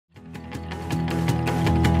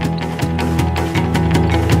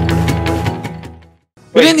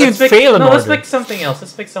We didn't even fail an order. Let's pick something else.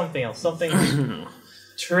 Let's pick something else. Something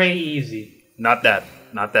tray easy. Not that.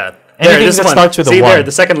 Not that. Anything that starts with a 1. See there,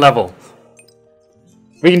 the second level.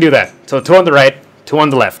 We can do that. So 2 on the right, 2 on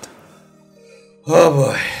the left.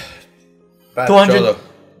 Oh boy. Bad 200. cholo.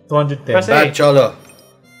 210. Press A. Bad cholo.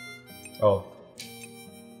 Oh.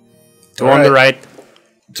 2 on the right.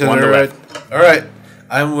 To on the the right. Alright.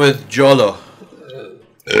 I'm with Jolo.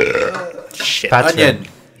 Shit. Pat's Onion. red.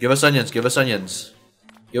 Give us onions. Give us onions.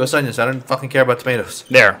 Give us onions. I don't fucking care about tomatoes.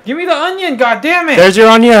 There. Give me the onion, goddammit! There's your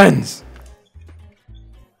onions.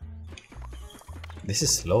 This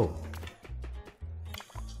is slow.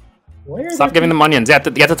 Where are Stop the giving them onions. Get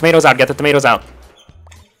the tomatoes out. Get the tomatoes out.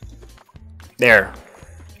 There.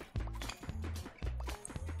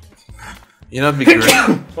 You know, it'd be great.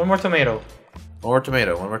 One more tomato. One more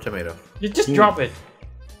tomato. One more tomato. You just drop it.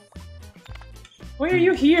 Why are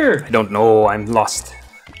you here? I don't know. I'm lost.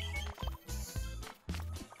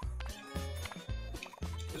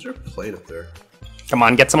 Is there a plate up there? Come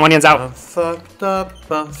on, get some onions out. I'm fucked up.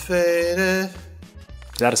 I'm faded.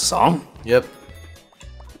 Is that a song? Yep.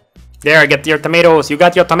 There, get your tomatoes. You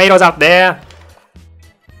got your tomatoes out there.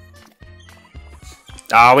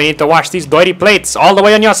 We need to wash these dirty plates all the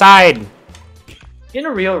way on your side. In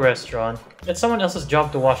a real restaurant, it's someone else's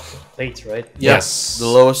job to wash the plates, right? Yes. The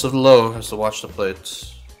lowest of the low has to wash the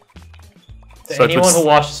plates. To So it anyone would who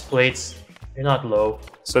washes plates, you're not low.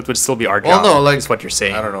 So it would still be our Well, job. no, like- is what you're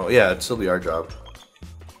saying. I don't know. Yeah, it'd still be our job.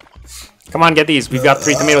 Come on, get these. We've got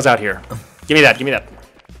 3 tomatoes out here. Give me that. Give me that.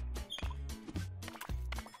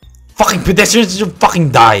 Fucking pedestrians should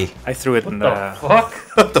fucking die. I threw it in The the. fuck?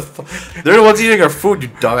 What the fuck? They're the ones eating our food, you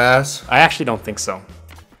dumbass. I actually don't think so.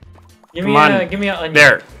 Give Come me on. give me an onion.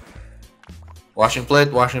 There. Washing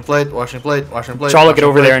plate, washing plate, washing plate, washing plate. Charlotte, get washing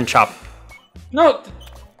over plate. there and chop. No.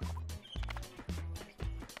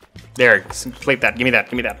 There. Plate that. Give me that.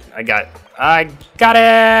 Give me that. I got it. I got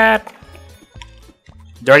it.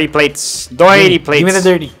 Dirty plates. Dirty plates. Give me the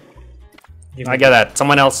dirty. I got that.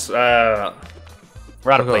 Someone else.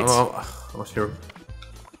 We're out of plates. What's your...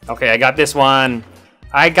 Okay, I got this one.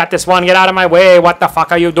 I got this one. Get out of my way. What the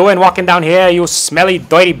fuck are you doing walking down here, you smelly,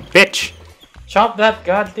 dirty bitch? Chop that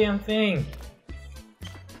goddamn thing.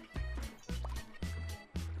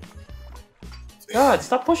 God,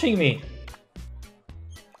 stop pushing me.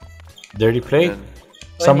 Dirty plate. Man.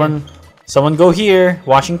 Someone go here.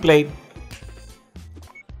 Washing plate.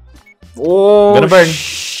 Oh, Gonna burn.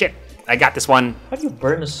 shit. I got this one. How do you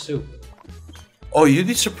burn a soup? Oh, you'd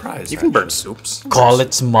be surprised. You can burn soups. Call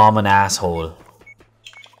its mom an asshole.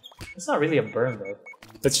 It's not really a burn, though.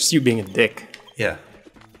 That's just you being a dick. Yeah.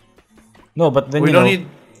 No, but then We you don't know, need...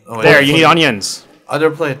 Oh, wait. There, you need onions.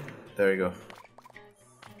 Other plate. There you go.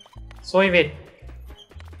 Soy it.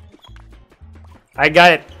 I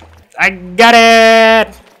got it. I got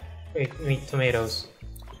it. Wait, we need tomatoes.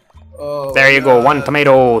 Oh, There you go. 1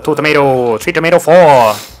 tomato, 2 tomato, 3 tomato,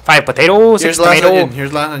 4, 5 potato, 6 Here's last tomato. onion.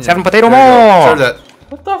 Here's last onion. 7 potato There you go. more. Serve that.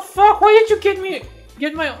 What the fuck? Why did you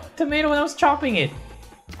get my tomato when I was chopping it?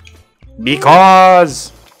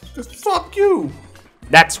 Because Fuck you.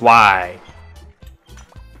 that's why.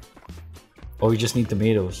 oh, we just need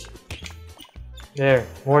tomatoes. There,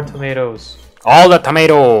 more tomatoes. All the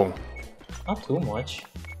tomato. Not too much.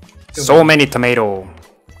 So many tomato.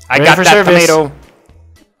 I Ready got for that service. tomato.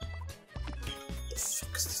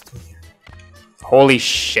 Holy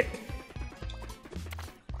shit.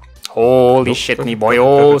 Holy shit, me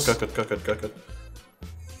boyos. Cut.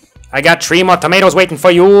 I got 3 more tomatoes waiting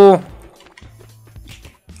for you.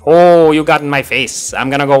 Oh, you got in my face. I'm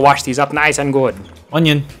gonna go wash these up nice and good.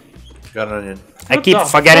 Onion. Got an onion. I What keep the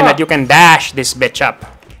forgetting fuck? that you can dash this bitch up.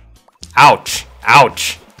 Ouch.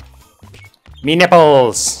 Ouch. Me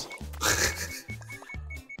nipples.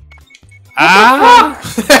 Ah!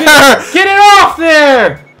 Get it off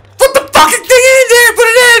there! Put the fucking thing in there! Put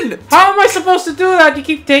it in! How am I supposed to do that? You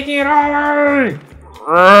keep taking it off.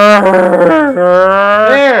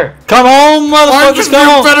 There. Come on, Why motherfuckers, just come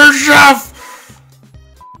be a on! better chef?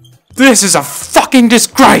 This is a fucking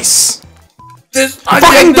disgrace. This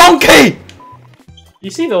Fucking donkey! You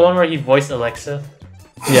see the one where he voiced Alexa?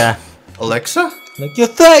 Yeah. Alexa? Like, you're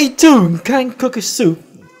 32 and can't cook a soup.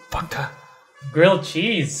 Bunker. Grilled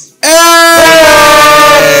cheese. Hey!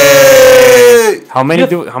 How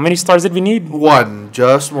many stars did we need? One,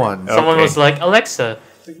 just one. Someone Okay. was like, Alexa,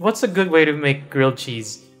 what's a good way to make grilled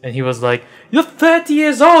cheese? And he was like, you're 30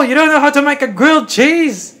 years old. You don't know how to make a grilled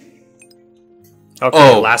cheese. Okay,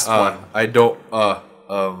 Oh, last one. I don't want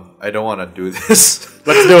to do this.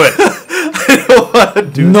 Let's do it. I don't want to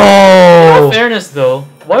do In No! fairness, though,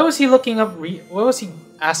 why was he looking up? Why was he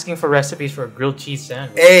asking for recipes for a grilled cheese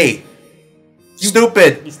sandwich? Hey,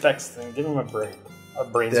 Stupid. He's texting. Give him a brain. A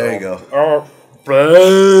brain. There you go. Oh.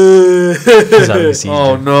 He's having a seizure.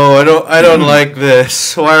 Oh no, I don't like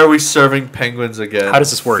this. Why are we serving penguins again? How does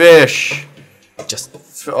this work? Fish. Just.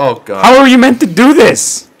 Oh god. How are you meant to do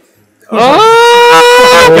this?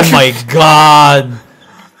 Oh my god.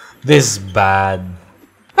 This is bad.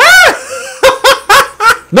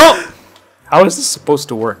 No! How is this supposed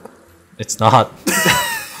to work? It's not.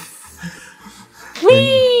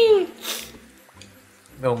 Whee!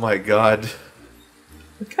 Oh my god.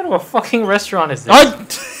 What kind of a fucking restaurant is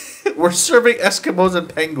this? We're serving Eskimos and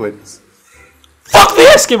penguins. Fuck the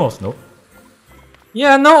Eskimos! No.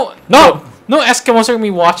 Yeah, no Eskimos are gonna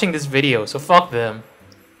be watching this video, so fuck them.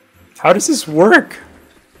 How does this work?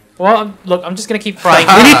 Well, look, I'm just gonna keep frying.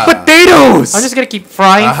 We need potatoes! I'm just gonna keep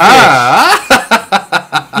frying fish.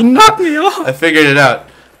 Aha! You knocked me off! I figured it out.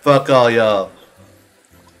 Fuck all y'all.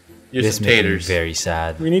 You're This some makes me taters. very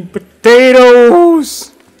sad. We need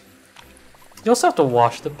potatoes! You also have to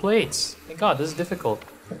wash the plates. My god, this is difficult.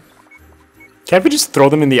 Can't we just throw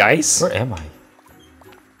them in the ice? Where am I?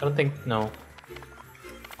 I don't think, no.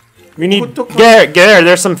 We need... Garrett,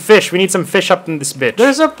 there's some fish. We need some fish up in this bitch.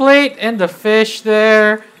 There's a plate and the fish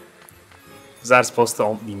there. Is that supposed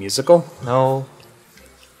to be musical? No.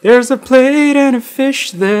 There's a plate and a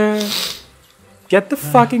fish there. Get the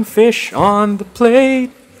fucking fish on the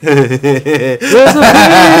plate. There's a plate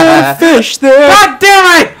and a fish there. God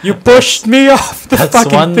damn it! You pushed me off the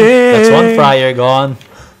fucking thing. That's one fryer gone.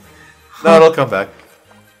 No, it'll come back.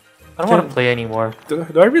 I don't want to play anymore. Do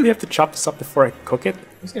I really have to chop this up before I cook it?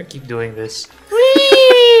 I'm just gonna keep doing this.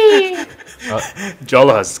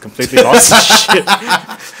 Jolo has completely lost his shit.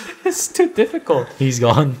 It's too difficult. He's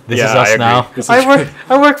gone. This Yeah, is us I agree. now. This is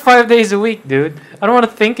I work 5 days a week, dude. I don't want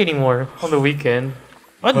to think anymore on the weekend.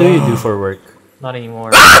 What do you do for work? Not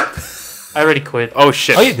anymore. I already quit. Oh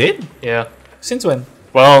shit. Oh, you did? Yeah. Since when?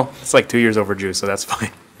 Well, it's like 2 years overdue, so that's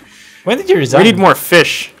fine. When did you resign? We need more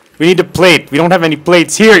fish. We need a plate. We don't have any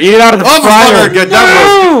plates. Here, eat it out of the fryer. Get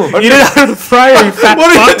down. Eat it out of the fryer, you fat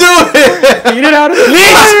What are you fuck. doing? Eat it out of the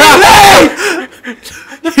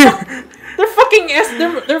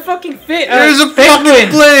They're fucking fit. There's a fucking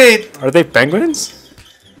plate. Are they penguins?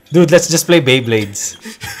 Dude, let's just play Beyblades.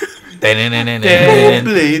 Beyblades.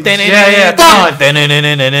 Yeah, come on.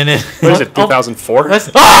 What is it, 2004?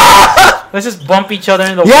 Let's just bump each other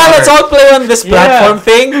in the water. Yeah, let's all play on this platform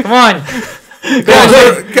thing. Come on. Guys, am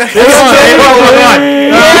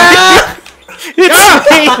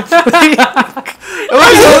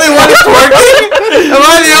I the only one that's working? Am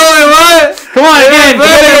I the only one? Come on again.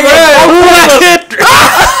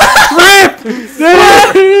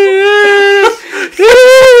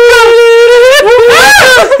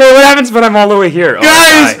 Hey, what happens when I'm all the way here? Oh,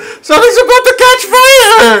 Guys, something's about to catch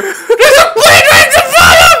fire. There's a plate right in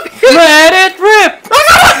front of me. Let it rip.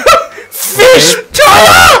 Fish.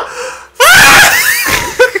 Cholo.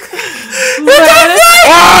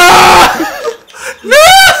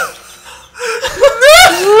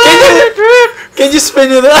 Can you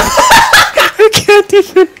spin it up? I can't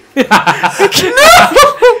even.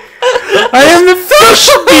 I am the fish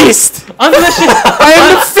beast. I am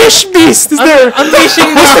the fish beast. Is there?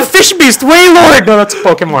 Unleashing Who's the fish beast? Waylord. No, that's a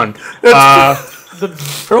Pokemon. I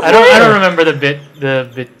don't remember the bit.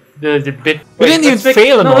 The bit. We didn't even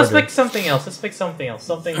fail an No, let's order. pick something else. Let's pick something else.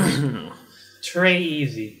 Something tray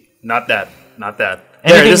easy. Not that. Not that.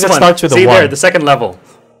 Anything this that one. starts with a See there, one. the second level.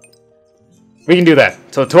 We can do that.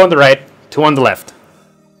 So 2 on the right, 2 on the left.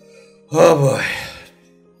 Oh boy.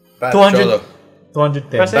 Bad 200. Cholo. 210.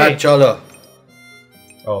 Press Bad A. Cholo.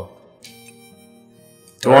 Oh.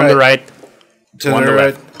 2 on the right. To On the the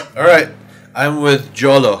right. All right. I'm with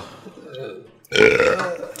Jolo.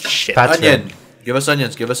 Shit. Pat's Onion. red. Give us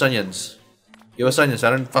onions. Give us onions. Give us onions. I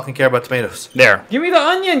don't fucking care about tomatoes. There. Give me the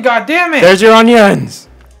onion. God damn it. There's your onions.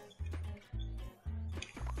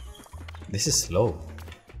 This is slow.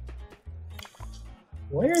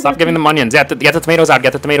 Where Stop giving them onions. Get the tomatoes out.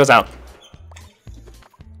 Get the tomatoes out.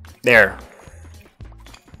 There.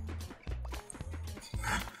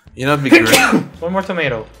 You know, it'd be great. One more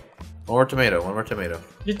tomato. One more tomato. One more tomato.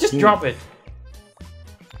 You just drop it.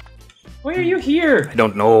 Why are you here? I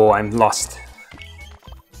don't know. I'm lost.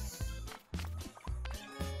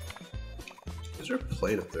 Is there a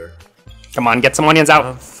plate up there? Come on, get some onions out.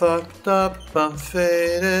 I'm fucked up. I'm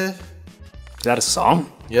faded. Is that a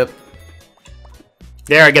song? Yep.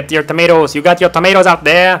 There, get your tomatoes. You got your tomatoes out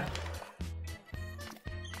there.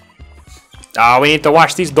 We need to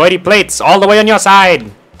wash these dirty plates all the way on your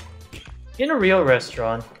side. In a real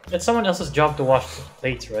restaurant, it's someone else's job to wash the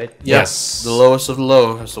plates, right? Yes. The lowest of the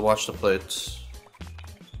low has to watch the plates.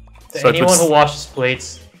 To So it anyone was- who washes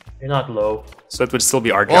plates, you're not low. So it would still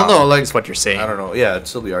be our Well, job. no, like is what you're saying. I don't know. Yeah, it'd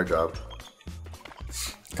still be our job.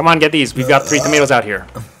 Come on, get these. We've got 3 tomatoes out here.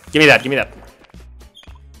 Give me that. Give me that.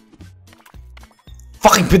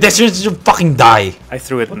 Fucking pedestrians should fucking die. I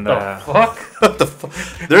threw it in The the. fuck? What the fuck?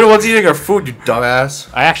 They're the ones eating our food, you dumbass.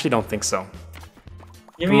 I actually don't think so.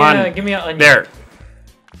 Give Come me on. give me an onion. There.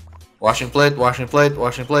 Washing plate, washing plate,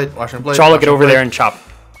 washing plate, washing plate. Chala, get washing over plate. there and chop.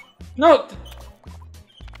 No.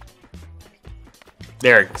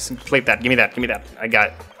 There. Plate that. Give me that. Give me that. I got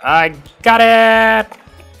it. I got it.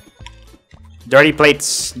 Dirty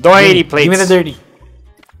plates. Dirty plates. Give me the dirty.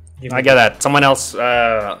 I got that. Someone else.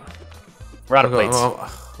 We're out of plates.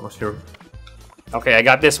 Almost here. Okay, I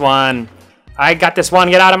got this one. I got this one.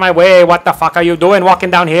 Get out of my way. What the fuck are you doing walking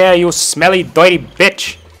down here, you smelly, dirty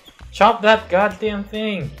bitch? Chop that goddamn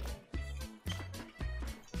thing.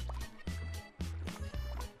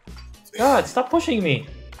 God, stop pushing me.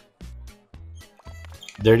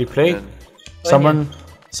 Dirty plate. And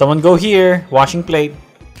Someone go here. Washing plate.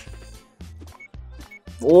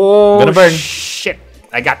 Oh, Gonna burn. shit.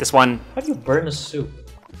 I got this one. How do you burn a soup?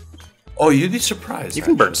 oh, you'd be surprised. You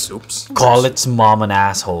can burn soups. Call its mom an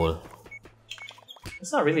asshole.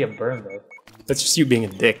 It's not really a burn though. That's just you being a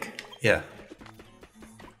dick. Yeah.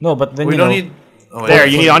 No, but then We you don't know, need. Oh, There,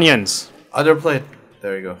 you need onions. Other plate.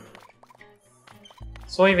 There you go.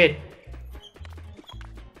 Soy meat.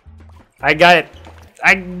 I got it.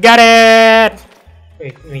 I got it.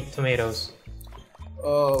 Wait, we need tomatoes.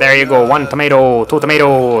 Oh, There you go. 1 tomato, 2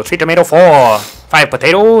 tomato, 3 tomato, 4, 5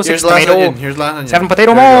 potato, 6 Here's last tomato. onion. Here's last onion. 7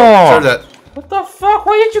 potato There you go. more. Serve that. What the fuck?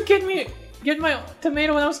 Why did you get my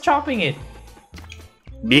tomato when I was chopping it?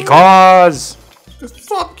 Because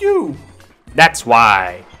Fuck you. that's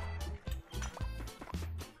why.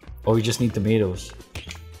 oh, we just need tomatoes.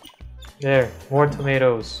 There, more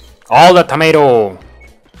tomatoes. All the tomato.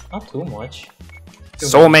 Not too much.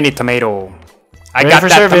 So many tomato. I Ready got for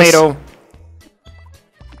that service. tomato.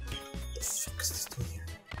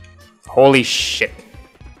 Holy shit.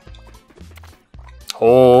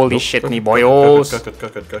 Holy shit, me boyos.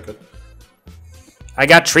 Cut. I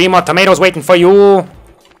got 3 more tomatoes waiting for you.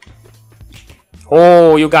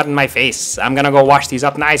 Oh, you got in my face. I'm gonna go wash these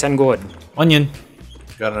up nice and good. Onion.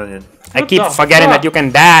 Got an onion. I What keep the forgetting fuck? that you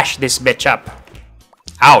can dash this bitch up.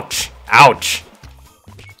 Ouch. Ouch.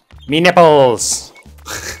 Me nipples.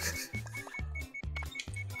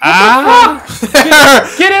 Ah!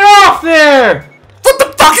 Get it off there! Put the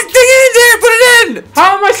fucking thing in there. Put it in.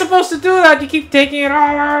 How am I supposed to do that? You keep taking it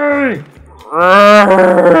away.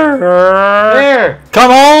 There.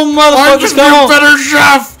 Come on, I'm motherfuckers, just come a on. better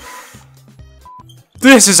chef.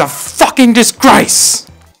 This is a fucking disgrace.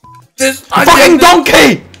 This Fucking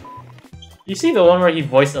donkey! You see the one where he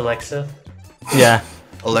voiced Alexa? Yeah.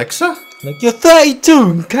 Alexa. Like, you're 32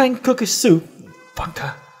 and can't cook a soup.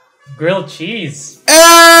 Fucker. Grilled cheese.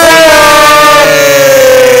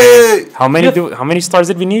 Hey! How many stars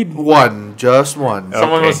did we need? One, just one.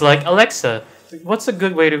 Someone Okay. was like, Alexa, what's a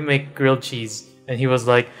good way to make grilled cheese? And he was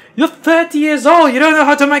like, you're 30 years old. You don't know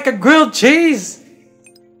how to make a grilled cheese.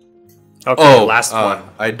 Okay, Oh, last one.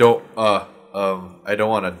 I don't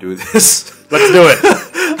want to do this. Let's do it.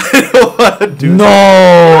 I don't want to do In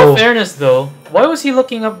No! fairness, though, why was he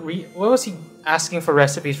looking up? Why was he asking for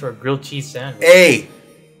recipes for a grilled cheese sandwich? Hey,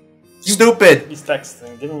 stupid. He's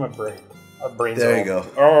texting. Give him a brain. A brain There you go.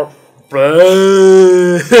 Oh,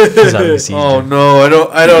 He's having a seizure. Oh no,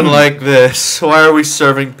 I don't like this. Why are we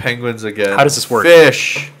serving penguins again? How does this work?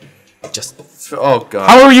 Fish. Just. Oh god.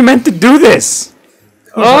 how are you meant to do this?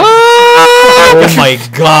 Oh my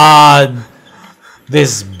god!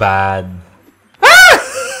 This is bad.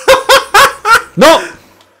 No!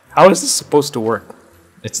 How is this supposed to work?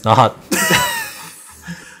 It's not.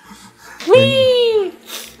 Whee!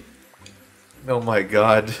 Oh my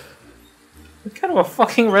god. What kind of a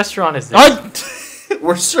fucking restaurant is this?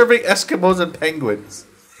 We're serving Eskimos and penguins.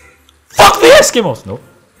 Fuck the Eskimos! No.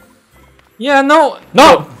 Yeah, no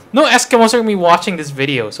Eskimos are gonna be watching this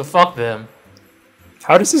video, so fuck them.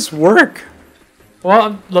 How does this work?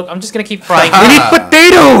 Well, look, I'm just gonna keep frying. We need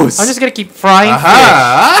potatoes! I'm just gonna keep frying fish.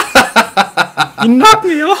 Ah! You knocked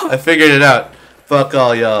me off! I figured it out. Fuck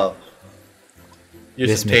all y'all. You're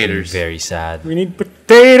This some makes me taters. very sad. We need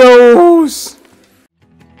potatoes!